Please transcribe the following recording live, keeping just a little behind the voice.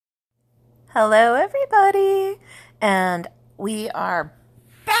Hello, everybody, and we are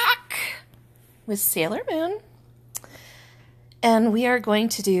back with Sailor Moon, and we are going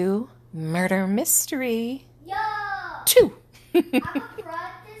to do Murder Mystery 2. I'm gonna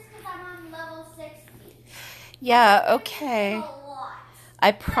practice because I'm on level 60. Yeah, okay.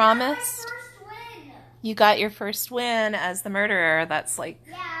 I promised. First win. You got your first win as the murderer. That's like,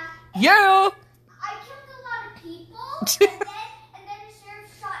 Yeah. I killed a lot of people, and then the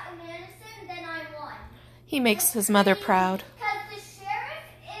sheriff shot an innocent, and then I won. He makes his mother proud. Because if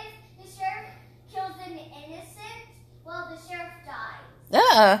the sheriff kills an innocent, well, the sheriff dies.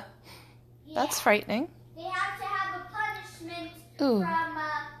 Yeah. Yeah. That's frightening. They have to have a punishment Ooh. from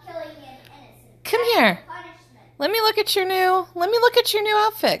killing an innocent. Come here. Punishment. Let me look at your new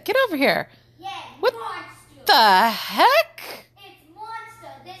outfit. Get over here. Yeah, What monster. the heck? It's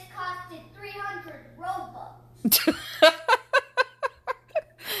monster. This costed 300 Robux. I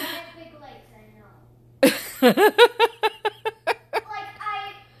have big legs, I know.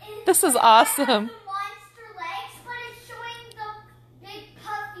 This is awesome. The monster legs, but it's showing the big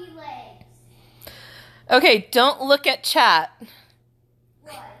puffy legs. Okay, don't look at chat.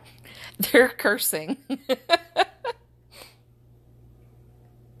 What? They're cursing. Okay,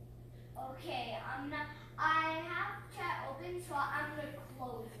 I have chat open, so I'm gonna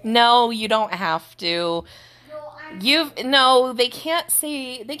close it. No, you don't have to. No, they can't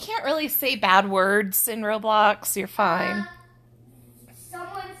really say bad words in Roblox. You're fine.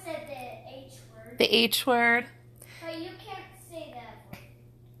 Someone said the H word. The H word? But you can't say that word.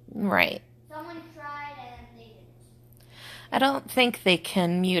 Right. Someone tried and they didn't. I don't think they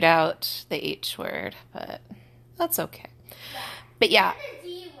can mute out the H word, but that's okay. Yeah. But yeah. And the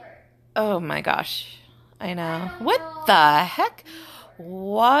D word. Oh my gosh. I know. I don't What know. the heck?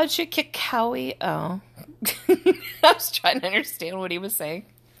 Wajikikawi. Oh. I was trying to understand what he was saying.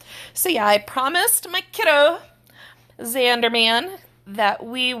 So yeah, I promised my kiddo, Xander man, that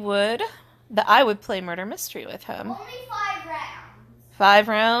I would play Murder Mystery with him. Only 5 rounds. 5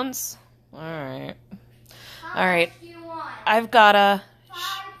 rounds? Alright. How Alright. much do you want? I've got a... 5,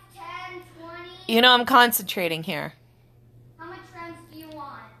 10, 20? You know I'm concentrating here. How much rounds do you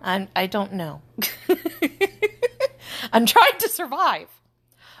want? I don't know. I'm trying to survive.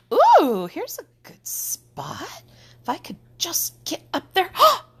 Ooh, here's a good spot. If I could just get up there.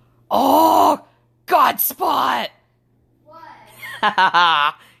 Oh, God spot. What?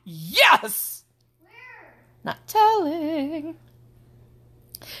 Yes. Where? Not telling.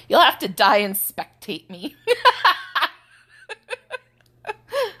 You'll have to die and spectate me.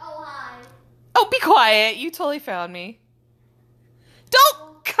 Oh, hi. Oh, be quiet. You totally found me.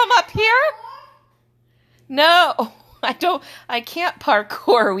 Don't come up here. No, I can't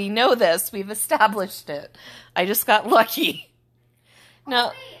parkour. We know this. We've established it. I just got lucky. No. Oh,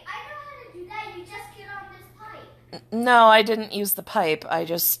 wait, I know how to do that. You just get on this pipe. No, I didn't use the pipe. I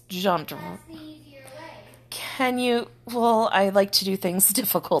just jumped. That's the easier way. Can you? Well, I like to do things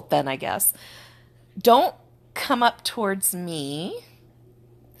difficult then, I guess. Don't come up towards me.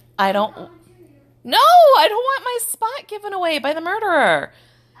 I don't. No, I don't want my spot given away by the murderer.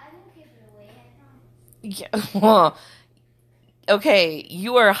 I won't give it away, I promise. Yeah. Well, okay,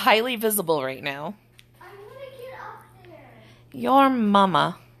 you are highly visible right now. I want to get up there. Your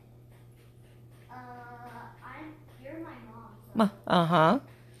mama. You're my mom. So. Uh-huh.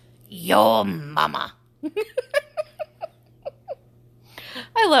 Your mama.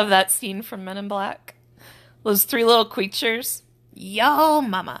 I love that scene from Men in Black. Those 3 little creatures. Yo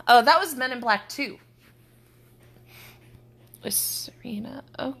mama. Oh, that was Men in Black 2. With Serena.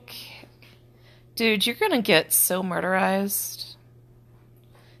 Okay. Dude, you're gonna get so murderized.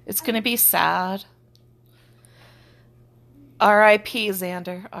 It's gonna be sad. R.I.P.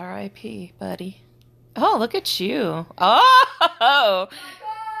 Xander. R.I.P. buddy. Oh, look at you. Oh!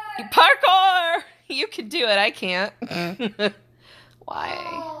 Parkour! You can do it. I can't. Why?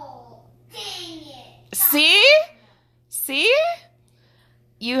 Oh, dang it. See? See?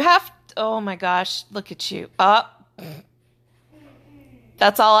 You have... Oh my gosh. Look at you. Up.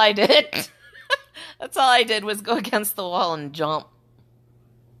 That's all I did. That's all I did was go against the wall and jump.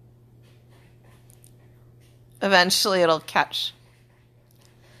 Eventually it'll catch.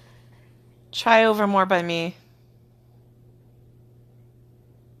 Try over more by me.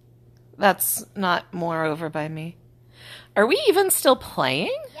 That's not more over by me. Are we even still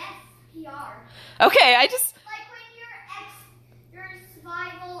playing? Yes, we are. Okay, I just... Like when your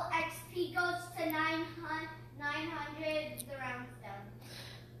survival XP goes to 900, the round's done.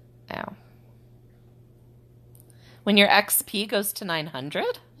 Ow. When your XP goes to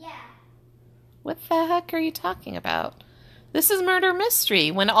 900? Yeah. What the heck are you talking about? This is murder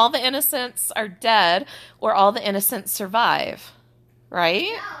mystery, when all the innocents are dead or all the innocents survive.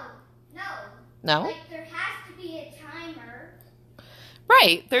 Right? No. No? Like, there has to be a timer.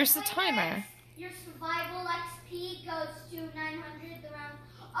 Right, there's a timer. Your survival XP goes to 900 around.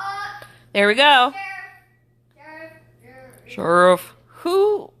 There we go. Sheriff.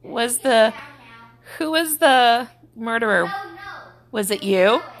 Who was the murderer? No. Was it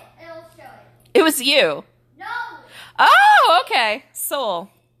you? It'll show it. It was you. No. Oh, okay. Soul.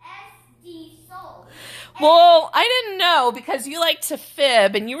 SD Soul. Well, I didn't know because you like to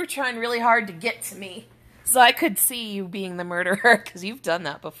fib and you were trying really hard to get to me. So I could see you being the murderer because you've done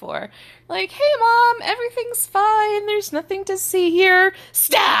that before. Like, hey, Mom, everything's fine. There's nothing to see here.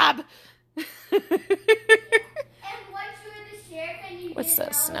 Stab! And once you were the sheriff and you What's didn't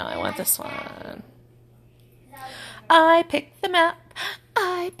this? know, No, I then want this stabbed one. you. I picked the map.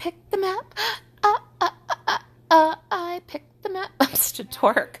 I picked the map. I picked the map. I'm such a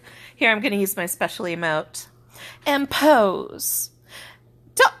dork. Here, I'm going to use my special emote. And pose.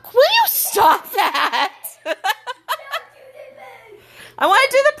 Will you stop that? I want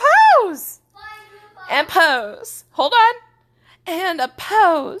to do the pose. And pose. Hold on. And a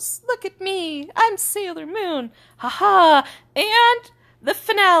pose. Look at me. I'm Sailor Moon. Haha. And the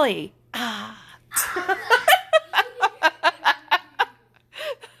finale. Ah.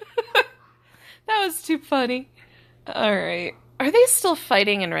 That was too funny. All right. Are they still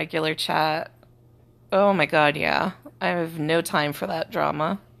fighting in regular chat? Oh my god, yeah. I have no time for that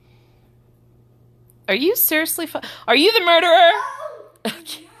drama. Are you seriously Are you the murderer?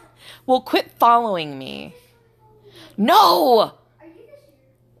 Okay. Well, quit following me. No!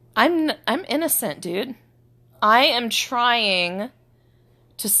 I'm innocent, dude. I am trying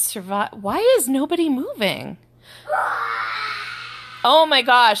to survive. Why is nobody moving? Oh my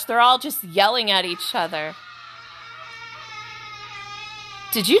gosh, they're all just yelling at each other.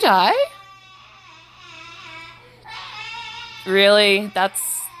 Did you die? Really?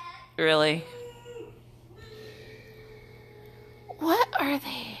 Really? What are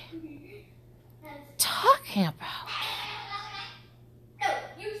they talking about? No,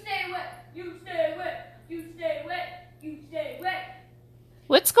 you stay away. You stay away. You stay away. You stay away.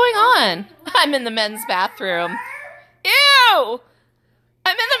 What's going on? I'm in the men's bathroom. Ew!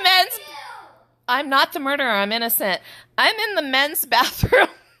 I'm in the men's... I'm not the murderer. I'm innocent. I'm in the men's bathroom.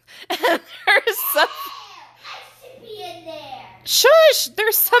 And there's some... I should be in there. Shush!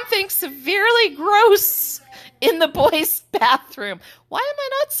 There's something severely gross in the boys' bathroom. Why am I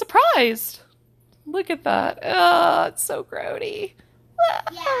not surprised? Look at that. Oh, it's so grody.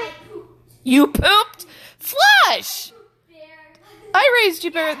 Yeah, I pooped. You pooped? Flush! There. I raised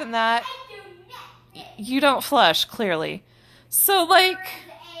you better than that. I do nothing. You don't flush, clearly. So, like...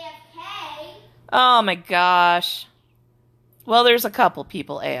 AFK. Oh my gosh. Well, there's a couple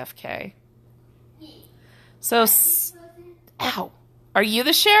people AFK. So, ow. Are you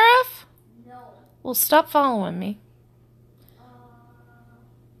the sheriff? No. Well, stop following me.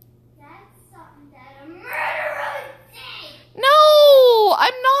 That's something that a murderer would say. No,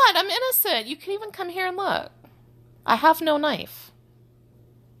 I'm not. I'm innocent. You can even come here and look. I have no knife.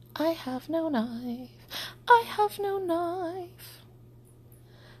 I have no knife. I have no knife.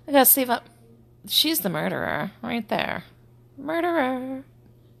 I gotta save up. She's the murderer right there. Murderer.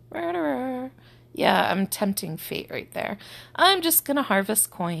 Murderer. Yeah, I'm tempting fate right there. I'm just gonna harvest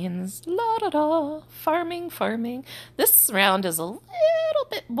coins. La da da. Farming, farming. This round is a little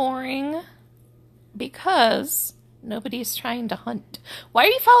bit boring because nobody's trying to hunt. Why are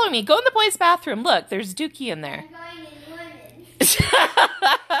you following me? Go in the boys' bathroom. Look, there's Dookie in there. I'm going in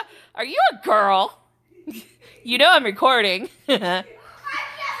women. Are you a girl? You know I'm recording.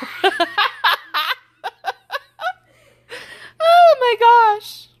 Oh my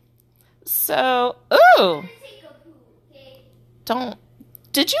gosh. So, ooh. Don't.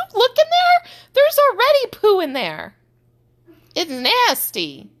 Did you look in there? There's already poo in there. It's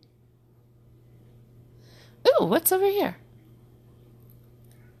nasty. Ooh, what's over here?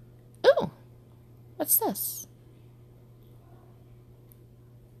 Ooh, what's this?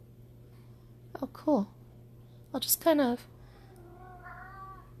 Oh, cool. I'll just kind of...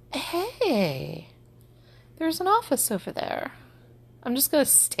 Hey, there's an office over there. I'm just going to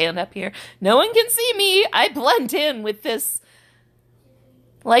stand up here. No one can see me. I blend in with this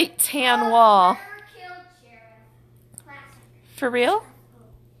light tan wall. Never killed sheriff. Classic. For real?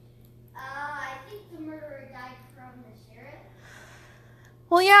 I think the murderer died from the sheriff.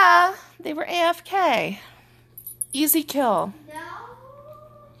 Well, yeah, they were AFK. Easy kill. No.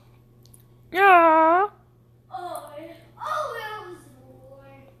 Yeah. Oh, it was the war.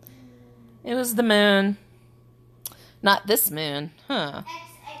 It was the moon. Not this moon. Huh.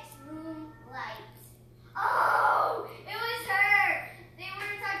 XX moonlight. Oh, it was her. They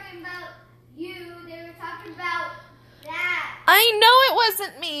were talking about you. They were talking about that. I know it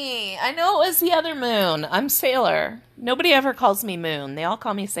wasn't me. I know it was the other moon. I'm Sailor. Nobody ever calls me Moon. They all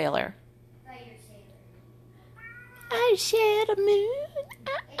call me Sailor. Oh, you're Sailor. I shed a moon.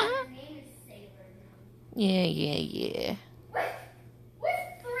 And your name is Sailor. Yeah.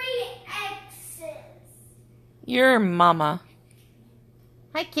 With 3 X's. Your mama.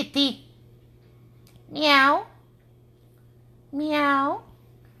 Hi, kitty. Meow. Meow.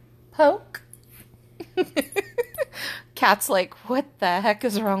 Poke. Cat's like, what the heck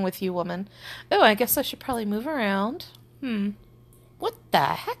is wrong with you, woman? Oh, I guess I should probably move around. What the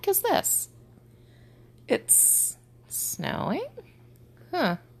heck is this? It's snowing?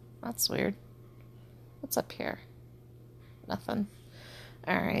 Huh. That's weird. What's up here? Nothing.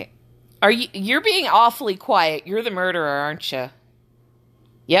 All right. You're being awfully quiet. You're the murderer, aren't you?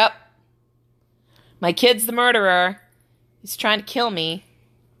 Yep. My kid's the murderer. He's trying to kill me.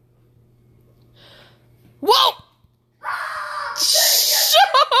 Whoa!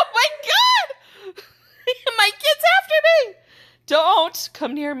 Oh my God! My kid's after me! Don't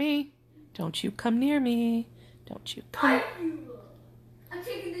come near me. Don't you come near me. Don't you come. I'm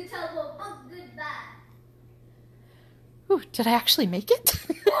taking the telephone book goodbye. Ooh, did I actually make it?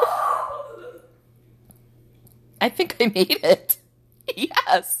 I think I made it.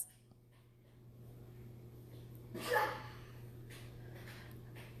 Yes.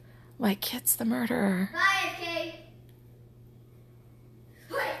 My kid's the murderer. Bye, okay?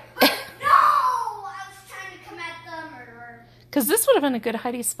 Wait, no! I was trying to come at the murderer. Because this would have been a good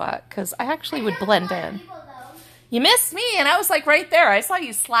hidey spot, because I actually would blend in. People, though. You missed me, and I was like right there. I saw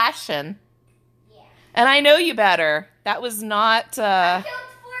you slashing. Yeah. And I know you better. That was not, I killed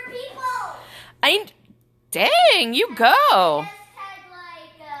 4 people. Dang, you go. Just had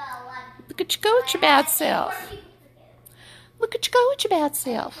like, 1. Look at you go with your bad self. 4 people to kill. Look at you go with your bad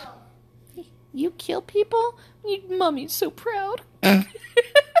self. You kill people? Mommy's so proud.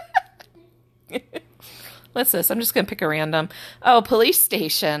 What's this? I'm just going to pick a random. Oh, police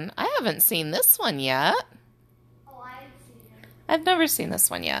station. I haven't seen this one yet. Oh, I've seen it. I've never seen this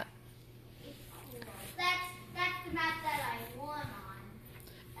one yet. It's cool. That's the map that I won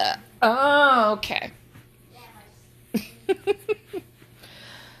on. Oh, okay.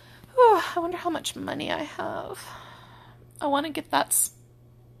 Oh, I wonder how much money I have. I want to get that.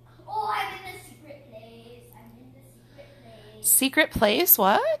 Oh, I'm in the secret place. I'm in the secret place. Secret place?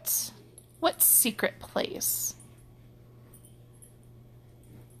 What? What secret place?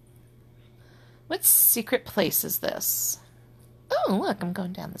 What secret place is this? Oh, look, I'm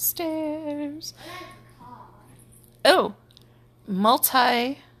going down the stairs. Oh,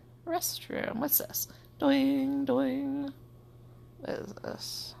 multi-restroom. What's this? Doing, doing. What is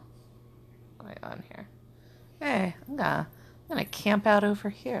this? What's going on here? Hey, I'm gonna camp out over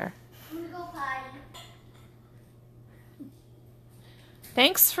here. I'm gonna go potty.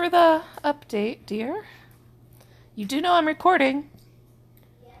 Thanks for the update, dear. You do know I'm recording.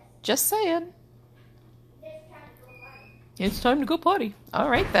 Yes. Just saying. It's time to go potty. It's time to go potty. All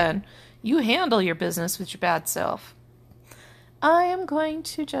right, then. You handle your business with your bad self. I am going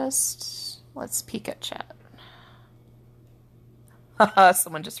to just... Let's peek at chat. Haha,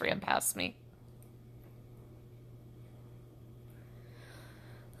 someone just ran past me.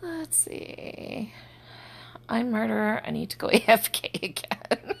 Let's see. I'm murderer. I need to go AFK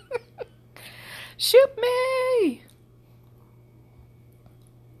again. Shoot me!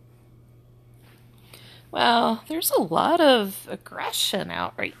 Well, there's a lot of aggression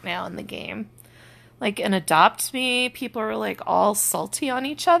out right now in the game. Like, in Adopt Me, people are, like, all salty on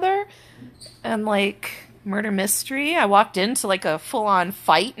each other. And, like, Murder Mystery, I walked into, like, a full-on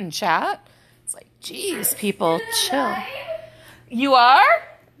fight in chat. It's like, geez, people, chill. You are?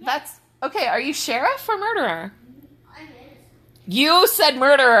 That's... Okay, are you sheriff or murderer? I'm innocent. You said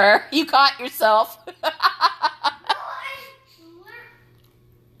murderer. You caught yourself. No, I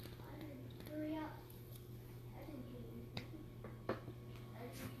didn't. Hurry up. I didn't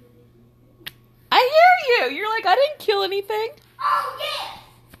do anything. I hear you. You're like, I didn't kill anything. Oh, yeah!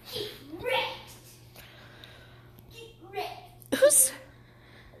 Get wrecked! Get wrecked!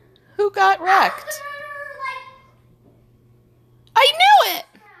 Who got wrecked? Like, I knew it.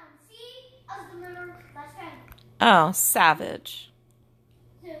 see? I was the murderer last time. Oh, savage.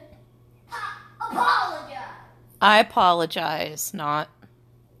 Apologize. I apologize, not.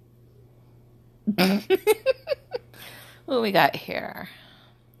 What we got here?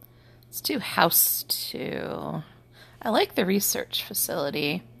 Let's do house 2. I like the research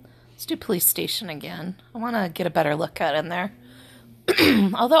facility. Let's do police station again. I want to get a better look at in there.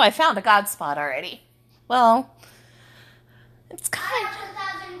 Although I found a god spot already. Well, it's kind I have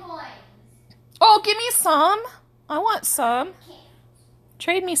 1,000 coins. Oh, give me some. I want some. Can't.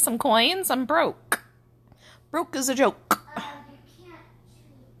 Trade me some coins. I'm broke. Broke is a joke. You can't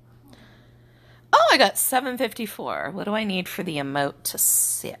choose. Oh, I got 754. What do I need for the emote to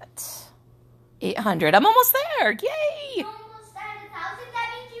sit? 800. I'm almost there. Yay! Almost at 1,000. That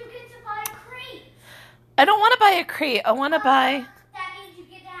means you get to buy a crate. I don't want to buy a crate. I want to buy... That means you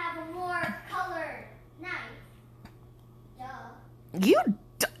get to have a more colored knife. Duh.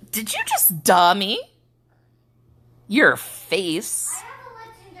 Did you just duh me? Your face. I have a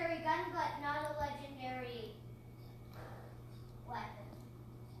legendary gun, but not a legendary weapon.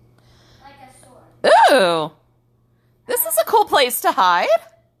 Like a sword. Ooh. This is a cool place to hide.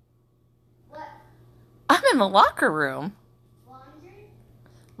 What? I'm in the locker room. Laundry?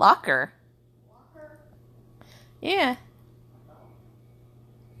 Locker. Walker? Yeah.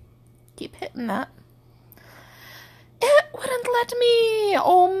 Keep hitting that. It wouldn't let me.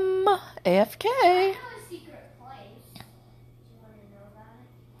 AFK. I know a secret place. Do you want to know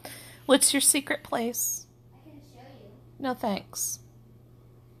about it? What's your secret place? I can show you. No thanks.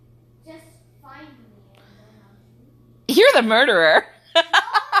 Just find me and then I'll shoot You're the murderer. you.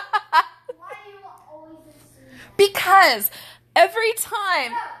 Why do you always assume that? Because every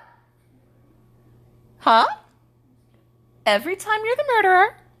time. Huh? Every time you're the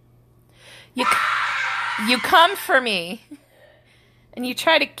murderer, you come for me. And you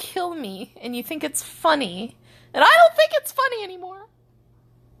try to kill me. And you think it's funny. And I don't think it's funny anymore.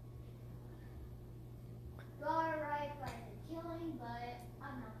 You are right by the killing, but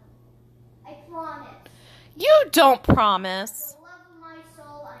I'm not. I promise. You don't promise. For the love of my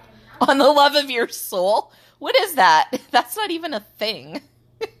soul, I am not. On the love of your soul? What is that? That's not even a thing.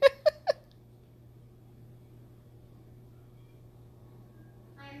 I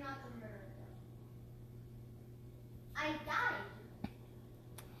am not the murderer. I died.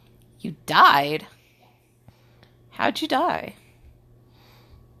 You died? How'd you die?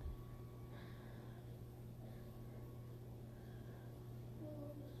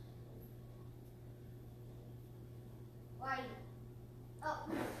 Why? Oh.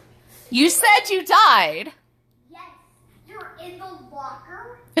 You said you died. Yes. You're in the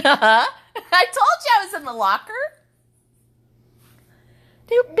locker? I told you I was in the locker.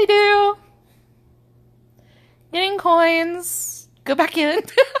 Doopy-doo. Getting coins. Go back in.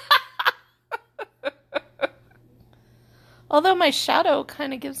 Although my shadow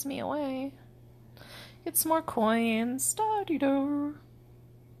kind of gives me away. Get some more coins. Da-dee-do.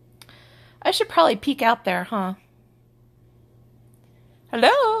 I should probably peek out there, huh?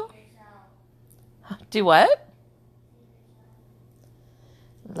 Hello? Do what?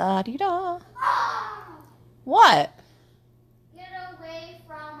 La-dee-da. Oh! What? Get away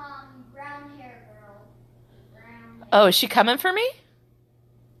from brown hair girl. Brown hair. Oh, is she coming for me?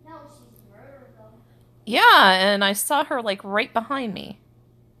 No, she's murdered though. Yeah, and I saw her like right behind me.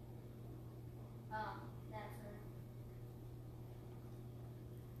 Oh, that's her.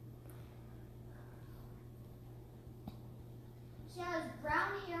 She has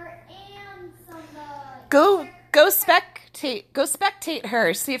brown hair and some Go spectate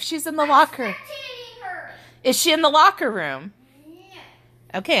her. See if she's in the locker. spectating her. Is she in the locker room?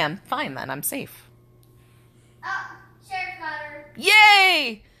 Yeah. Okay, I'm fine then. I'm safe. Oh, Sheriff got her.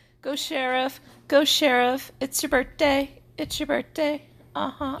 Yay! Go, Sheriff. Go, Sheriff. It's your birthday. It's your birthday.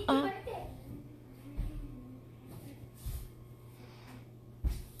 Uh-huh. Happy birthday.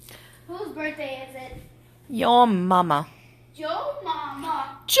 Whose birthday is it? Your mama. Joe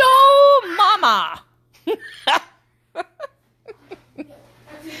Mama. Joe Mama.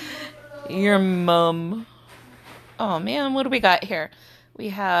 Your mum. Oh, man. What do we got here? We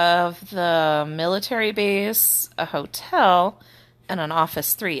have the military base, a hotel, and an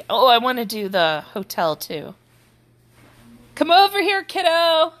office 3. Oh, I want to do the hotel, too. Come over here,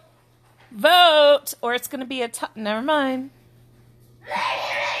 kiddo. Vote. Or it's going to be a... Never mind.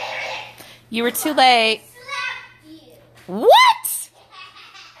 You were too late. Slap you. What?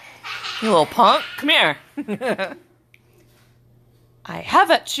 You little punk. Come here. I have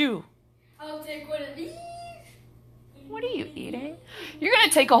at you. I'll take one of these. What are you eating? You're going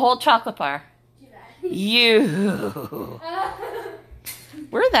to take a whole chocolate bar. You.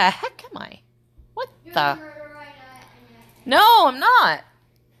 Where the heck am I? What You're the? a murderer right now. No, I'm not.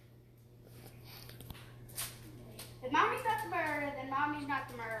 If mommy's not the murderer, then mommy's not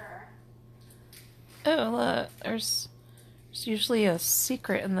the murderer. Oh, look. There's usually a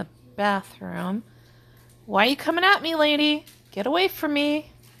secret in the bathroom. Why are you coming at me, lady? Get away from me.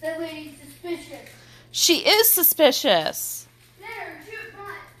 That lady's suspicious. She is suspicious. Xander, shoot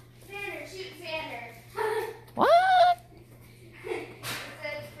not. Xander, shoot Xander. What? It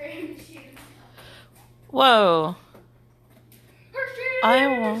says frame shoot. Whoa. I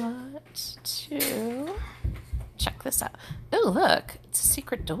Shoot. want to check this out. Oh, look. It's a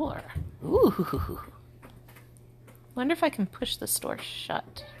secret door. Ooh. Wonder if I can push this door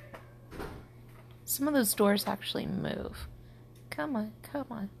shut. Some of those doors actually move. Come on, come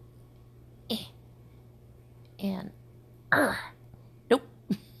on. And nope.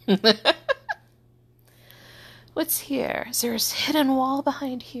 What's here? Is there a hidden wall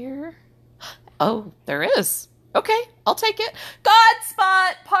behind here? Oh, there is. Okay, I'll take it.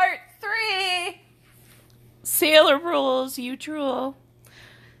 Godspot Part 3. Sailor rules, you drool.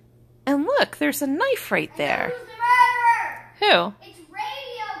 And look, there's a knife right there. Who's the murderer? Who? It's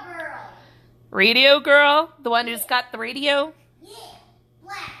Radio Girl. Radio Girl? The one who's got the radio? Yeah,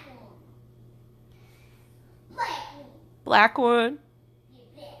 black one. Black one. Black one. Yeah,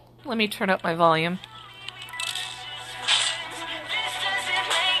 black. Let me turn up my volume.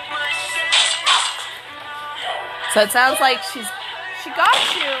 So it sounds like she got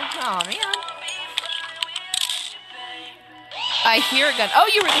you. Oh man. I hear a gun. Oh,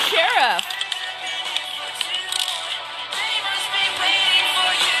 you were the sheriff.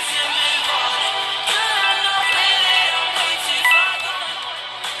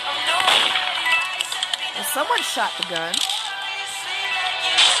 Well, someone shot the gun.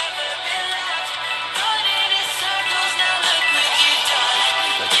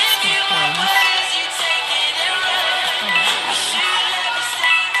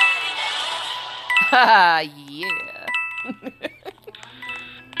 Ha, yeah.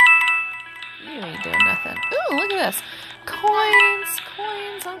 You ain't doing nothing. Ooh, look at this. Coins,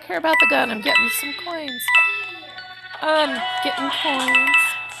 coins. I don't care about the gun. I'm getting some coins. I'm getting coins.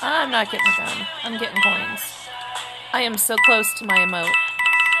 I'm not getting the gun. I'm getting coins. I am so close to my emote.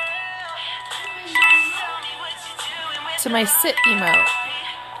 To my sit emote.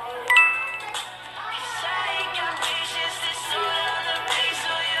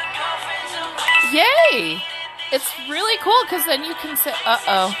 Yay! It's really cool because then you can say,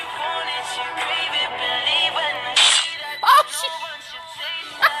 uh-oh. Oh,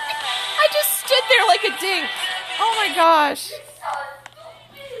 I just stood there like a dink. Oh my gosh.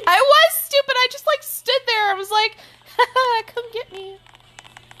 I was stupid. I just like stood there. I was like, haha, come get me.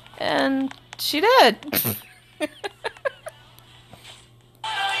 And she did.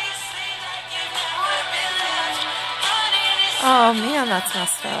 Oh man, that's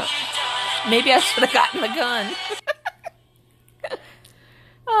messed up. Maybe I should have gotten the gun.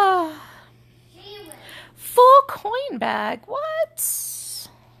 Oh. Full coin bag. What?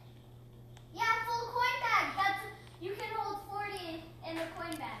 Yeah, full coin bag. You can hold 40 in the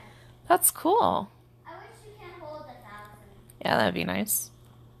coin bag. That's cool. I wish you can hold 1,000. Yeah, that'd be nice.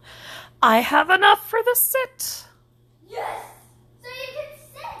 I have enough for the sit. Yes! So you can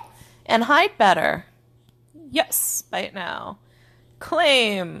sit. And hide better. Yes, right now.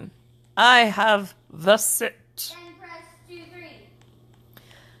 Claim. I have the sit. Then press 2, 3.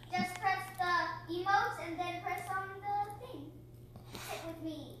 Just press the emotes and then press on the thing. Sit with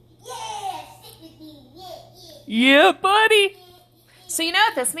me. Yeah, sit with me. Yeah. Yeah, buddy. So you know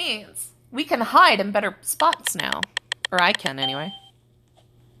what this means. We can hide in better spots now. Or I can, anyway.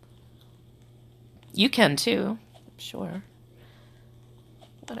 You can, too. I'm sure.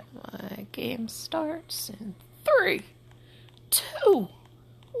 What am I? Game starts in 3, 2,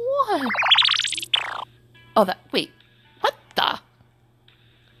 1. Oh, wait. What the?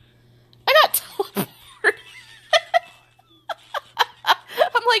 I got teleported.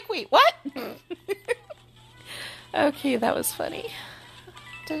 I'm like, wait, what? Okay, that was funny.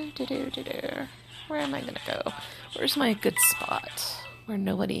 Where am I gonna go? Where's my good spot where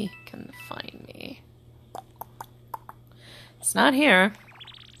nobody can find me? It's not here.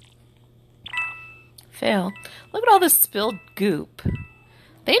 Fail. Look at all this spilled goop.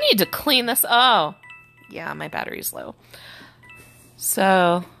 They need to clean this. Oh, yeah, my battery's low.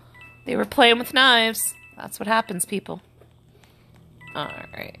 So they were playing with knives. That's what happens, people. All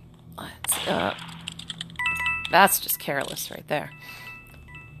right, let's. That's just careless right there.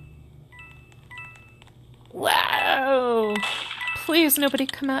 Wow! Please, nobody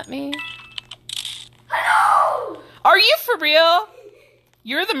come at me. Hello! Are you for real?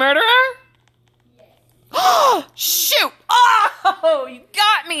 You're the murderer? Oh, shoot! Oh, you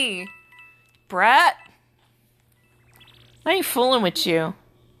got me! Brat. I ain't fooling with you.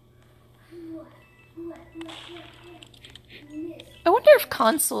 I wonder if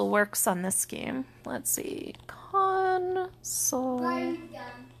console works on this game. Let's see. Console. Mine's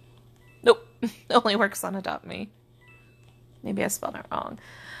done. It only works on Adopt Me. Maybe I spelled it wrong.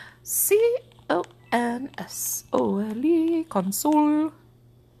 C-O-N-S-O-L-E, console.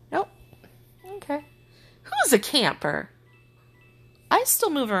 Nope. Okay. Who's a camper? I still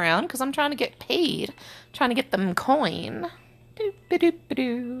move around because I'm trying to get paid. Trying to get them coin.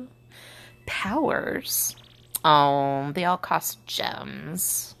 Doo-ba-doo-ba-doo. Powers. Oh, they all cost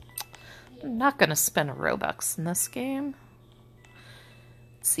gems. I'm not going to spend a Robux in this game.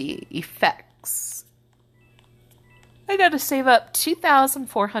 Let's see. Effects. I got to save up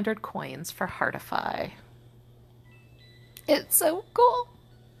 2,400 coins for Heartify. It's so cool.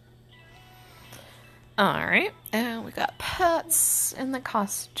 Alright, and we got pets and the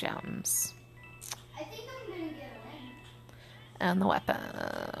cost gems. I think I'm gonna get a win. And the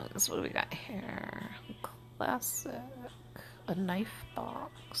weapons. What do we got here? Classic. A knife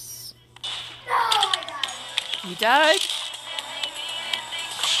box. No, I died. You died?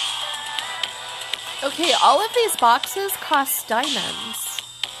 Okay, all of these boxes cost diamonds.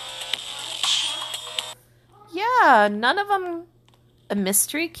 Yeah, none of them... A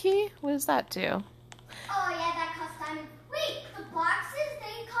mystery key? What does that do? Oh yeah, that costs diamonds. Wait, the boxes,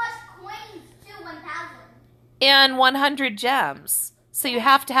 they cost coins too, 1,000. And 100 gems. So you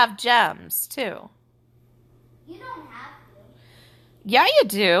have to have gems, too. You don't have to. Yeah, you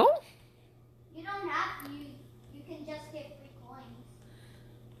do. You don't have to. You can just get free coins.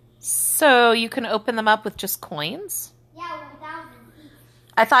 So you can open them up with just coins? Yeah, 1,000 each.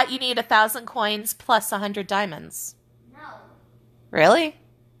 I thought you need 1,000 coins plus 100 diamonds. No. Really?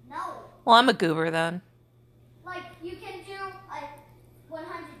 No. Well, I'm a goober then. Like, you can do, like,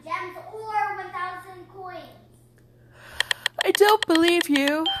 100 gems or 1,000 coins. I don't believe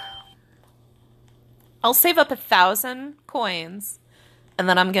you. I'll save up 1,000 coins, and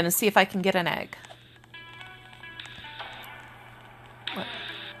then I'm going to see if I can get an egg. What?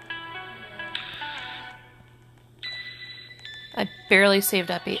 I barely saved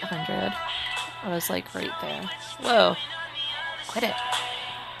up 800. I was like right there. Whoa. Quit it.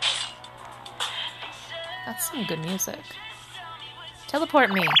 That's some good music.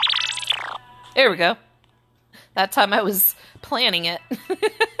 Teleport me. There we go. That time I was planning it.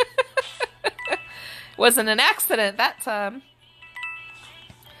 Wasn't an accident that time.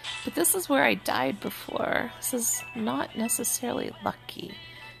 But this is where I died before. This is not necessarily lucky.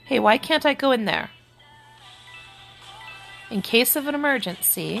 Hey, why can't I go in there? In case of an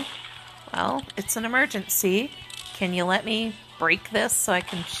emergency. Well, it's an emergency. Can you let me break this so I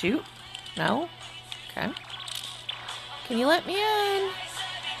can shoot? No? Okay. Can you let me in?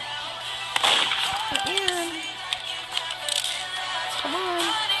 Let me in. Come on.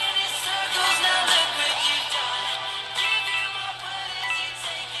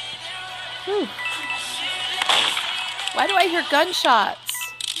 Whew. Why do I hear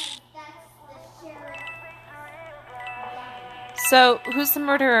gunshots? That's the sheriff. So, who's the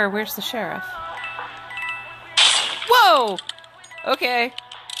murderer? Where's the sheriff? Whoa! Okay.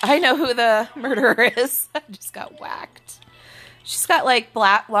 I know who the murderer is. I just got whacked. She's got like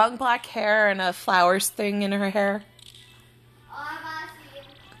long black hair and a flowers thing in her hair. Oh, I gotta see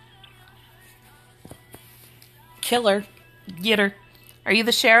you. Kill her. Get her. Are you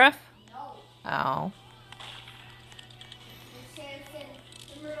the sheriff? No. Oh. The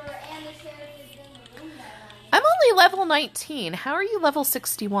murderer and the sheriff is in the room that night. I'm only level 19. How are you level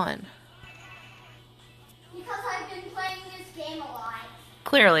 61? Because I've been playing this game a lot.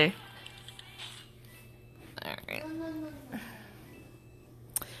 Clearly. Alright. No.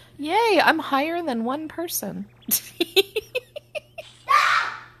 Yay, I'm higher than one person.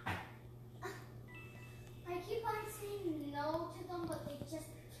 Ah! I keep on saying no to them, but they just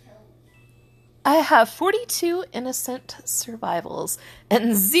kill me. I have 42 innocent survivals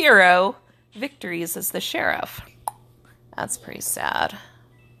and 0 victories as the sheriff. That's pretty sad.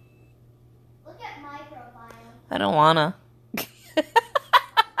 Look at my profile. I don't wanna.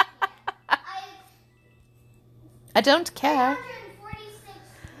 I don't care. 346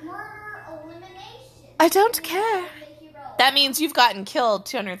 murder eliminations. I don't care. That means you've gotten killed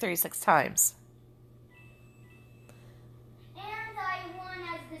 236 times. And I won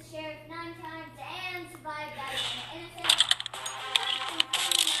as the sheriff 9 times and survived as an innocent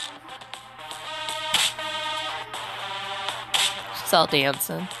 229 times. She's all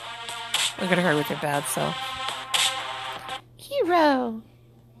dancing. Look at her with her bad self. Hero.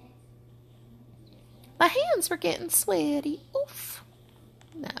 My hands were getting sweaty. Oof.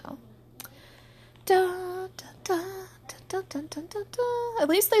 No. Da, da, da, da, da, da, da, da. At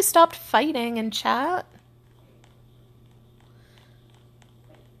least they stopped fighting in chat.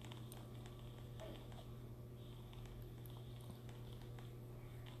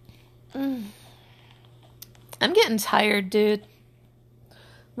 I'm getting tired, dude.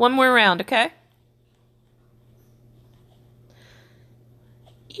 One more round, okay?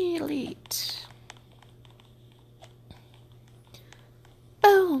 Elite.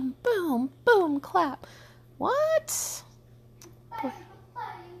 Boom, boom, boom, clap. What?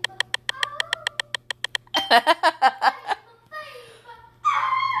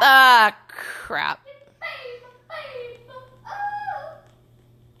 Ah, crap.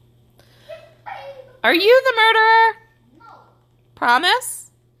 Are you the murderer? No.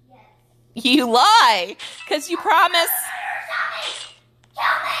 Promise? Yes. You lie, because you promise. Kill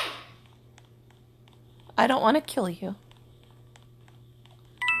me! I don't want to kill you.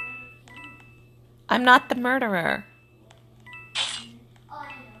 I'm not the murderer. Oh, I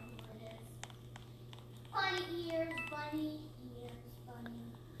know who it is. Bunny ears, bunny ears, bunny.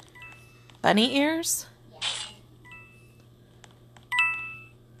 Bunny ears? Yes.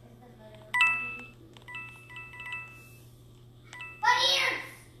 It's the murderer, bunny ears!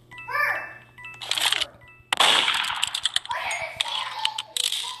 Her! That's her. Oh, you're the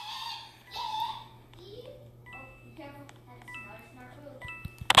Sally! Oh, be careful. That's not a smart move.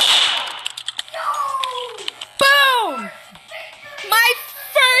 No! Boom! My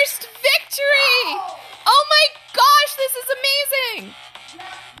first victory! Oh my gosh, this is amazing!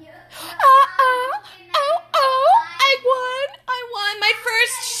 I won my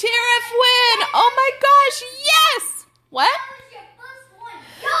first sheriff win! Oh my gosh, yes! What?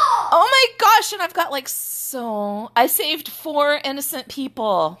 Oh my gosh, and I've got like I saved 4 innocent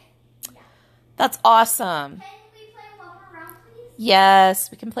people. That's awesome. Can we play one more round, please? Yes,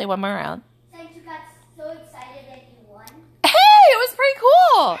 we can play one more round. Since you got so excited that you won. Hey, it was pretty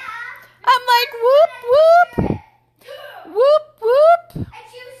cool. I'm like, whoop, whoop, whoop, whoop. And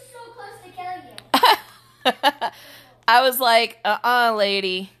she was so close to killing you. I was like,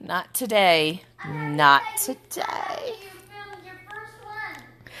 lady, not today. Not today. You filmed your first one.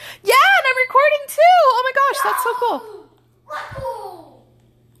 Yeah, and I'm recording too. Oh my gosh, that's so cool. Cool.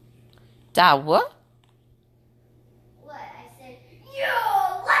 Da what? What? I said,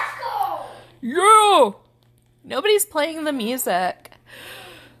 yo, let's go. Yeah. Nobody's playing the music.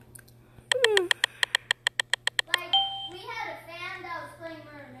 Like, we had a fan that was playing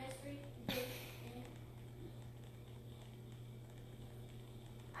Murder Mystery.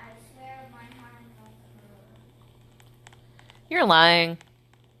 I swear my heart is not the murderer. You're lying.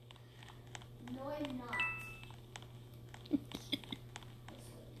 No, I'm not.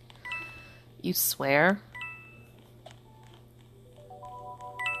 You swear?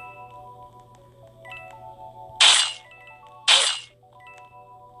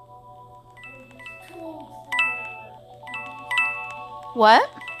 What?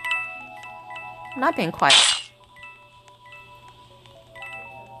 I'm not being quiet.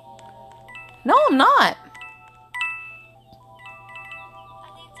 No, I'm not.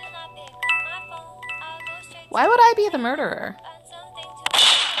 Why would I be the murderer?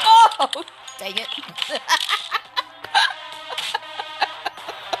 Oh, dang it.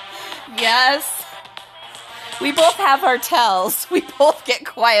 Yes. We both have our tells. We both get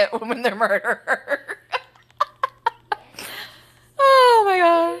quiet when they're murderer. Oh my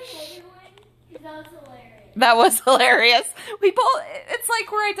gosh. That was hilarious. We both, it's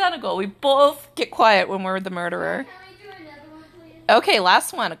like we're identical. We both get quiet when we're the murderer. Can we do another one, please? Okay,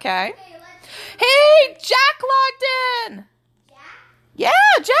 last one, okay? Okay, let's Hey, Jack logged in. Jack? Yeah,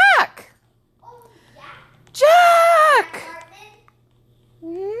 Jack. Oh, Jack. Jack.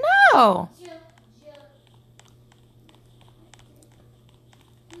 Hartman? No. Jill.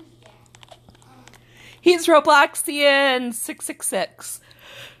 Who's Jack? He's Robloxian 666.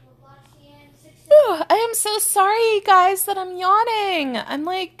 Robloxian 666. Ooh, I am so sorry, guys, that I'm yawning.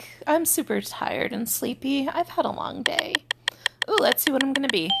 I'm super tired and sleepy. I've had a long day. Ooh, let's see what I'm gonna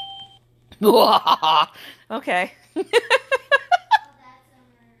be. Okay.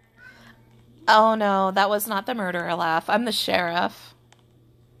 Oh no, that was not the murderer laugh. I'm the sheriff.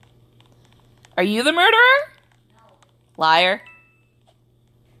 Are you the murderer? No. Liar.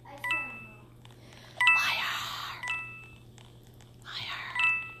 I swear I'm not. Liar.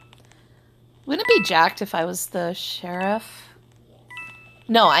 Wouldn't it be jacked if I was the sheriff?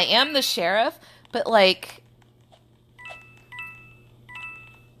 No, I am the sheriff, but like...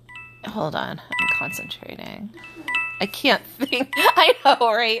 Hold on, I'm concentrating. I can't think. I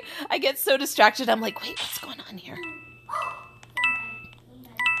know, right? I get so distracted. I'm like, wait, what's going on here?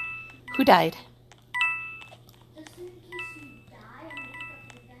 Who died? Just in case you die, I'm gonna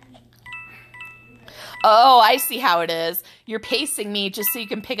pick up your gun. Oh, I see how it is. You're pacing me just so you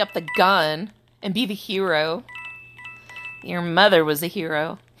can pick up the gun and be the hero. Your mother was a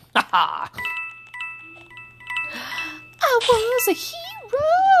hero. I was a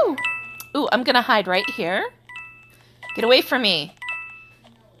hero. Ooh, I'm gonna hide right here. Get away from me.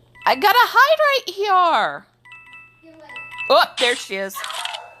 I gotta hide right here. Oh, there she is.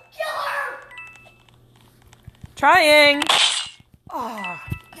 Trying. Oh,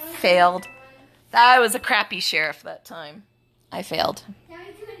 failed. I was a crappy sheriff that time. I failed. Can we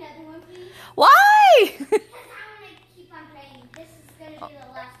do another one, please? Why? Because I want to keep on playing. This is going to be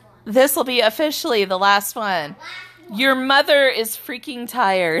the last one. This will be officially the last one. Your mother is freaking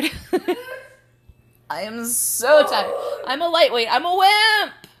tired. I am so tired. I'm a lightweight. I'm a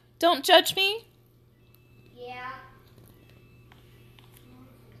wimp. Don't judge me. Yeah.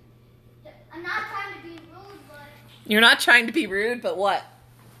 I'm not trying to be rude, but... You're not trying to be rude, but what?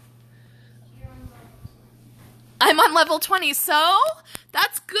 I'm on level 20, so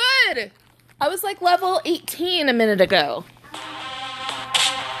that's good. I was like level 18 a minute ago.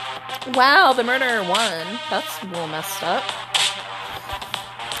 Wow, the murderer won. That's a little messed up.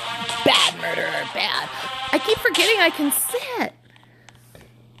 Bad murderer, bad. I keep forgetting I can sit.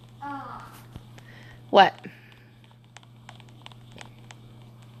 What?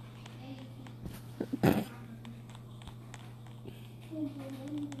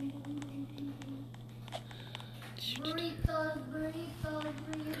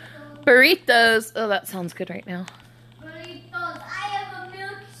 Burritos. Oh, that sounds good right now. Burritos. I have a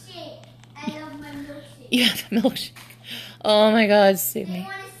milkshake. I love my milkshake. You have a milkshake. Oh my God, save Do you me.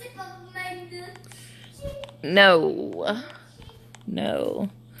 want a sip of my milkshake? No. No.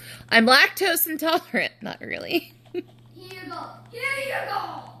 I'm lactose intolerant. Not really. Here you go. Here you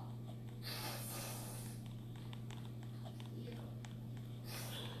go.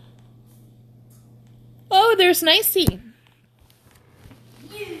 Oh, there's Nisey.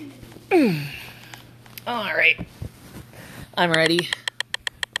 All right. I'm ready.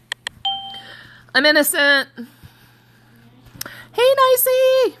 I'm innocent. Hey,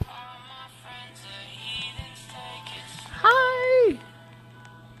 Nisey. Hi.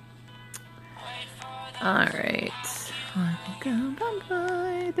 All right.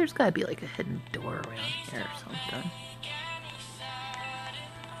 There's got to be like a hidden door around here or something.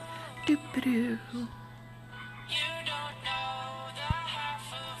 Doop-a-doo.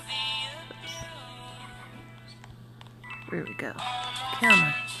 Where we go?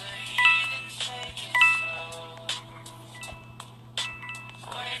 Camera.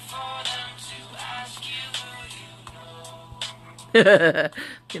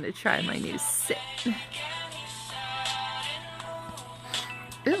 Gonna try my new sit.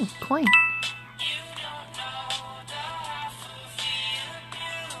 Ooh, coin.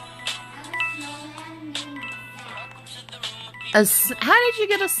 How did you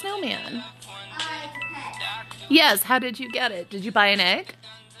get a snowman? Yes, how did you get it? Did you buy an egg?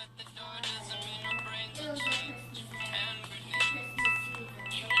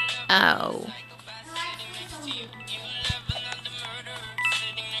 Oh.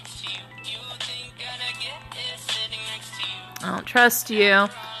 I don't trust you. No!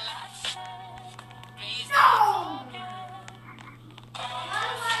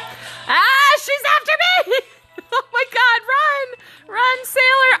 Ah, she's after me! Oh my God, run! Run,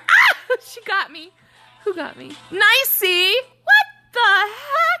 sailor! Ah, she got me. Who got me? Nisey! What the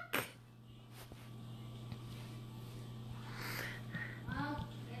heck? Well,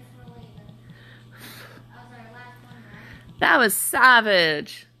 guess we're leaving. That was our last one, right? That was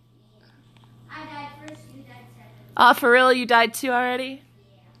savage. I died first, you died second. Oh, for real? You died too already?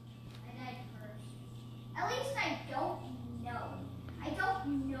 Yeah, I died first. At least I don't know. I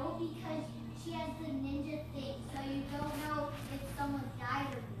don't know because she has the ninja thing, so you don't know if someone died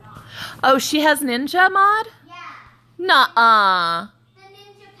or not. Oh, she has ninja mod? Yeah. Nuh-uh. The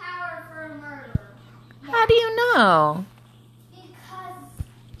ninja power for a murderer. Yeah. How do you know?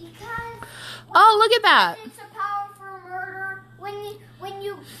 Because Oh, look at that. it's a power for a murder.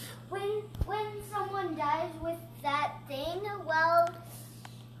 When someone dies with that thing, well,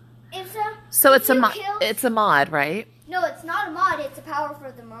 it's a So if you kill- it's a mod, right? No, it's not a mod. It's a power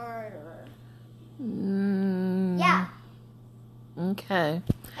for the murderer. Mm, Yeah. Okay.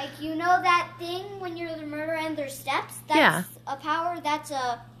 Like, you know that thing when you're the murderer and there's steps? That's Yeah. a power. That's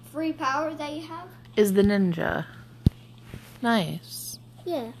a free power that you have. Is the ninja. Nice.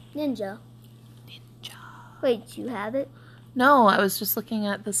 Yeah, ninja. Ninja. Wait, you have it? No, I was just looking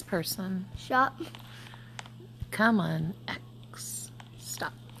at this person. Shop. Come on, X.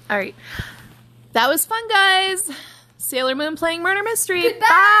 Stop. All right. That was fun, guys. Sailor Moon playing Murder Mystery. Goodbye.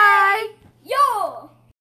 Bye. Yo!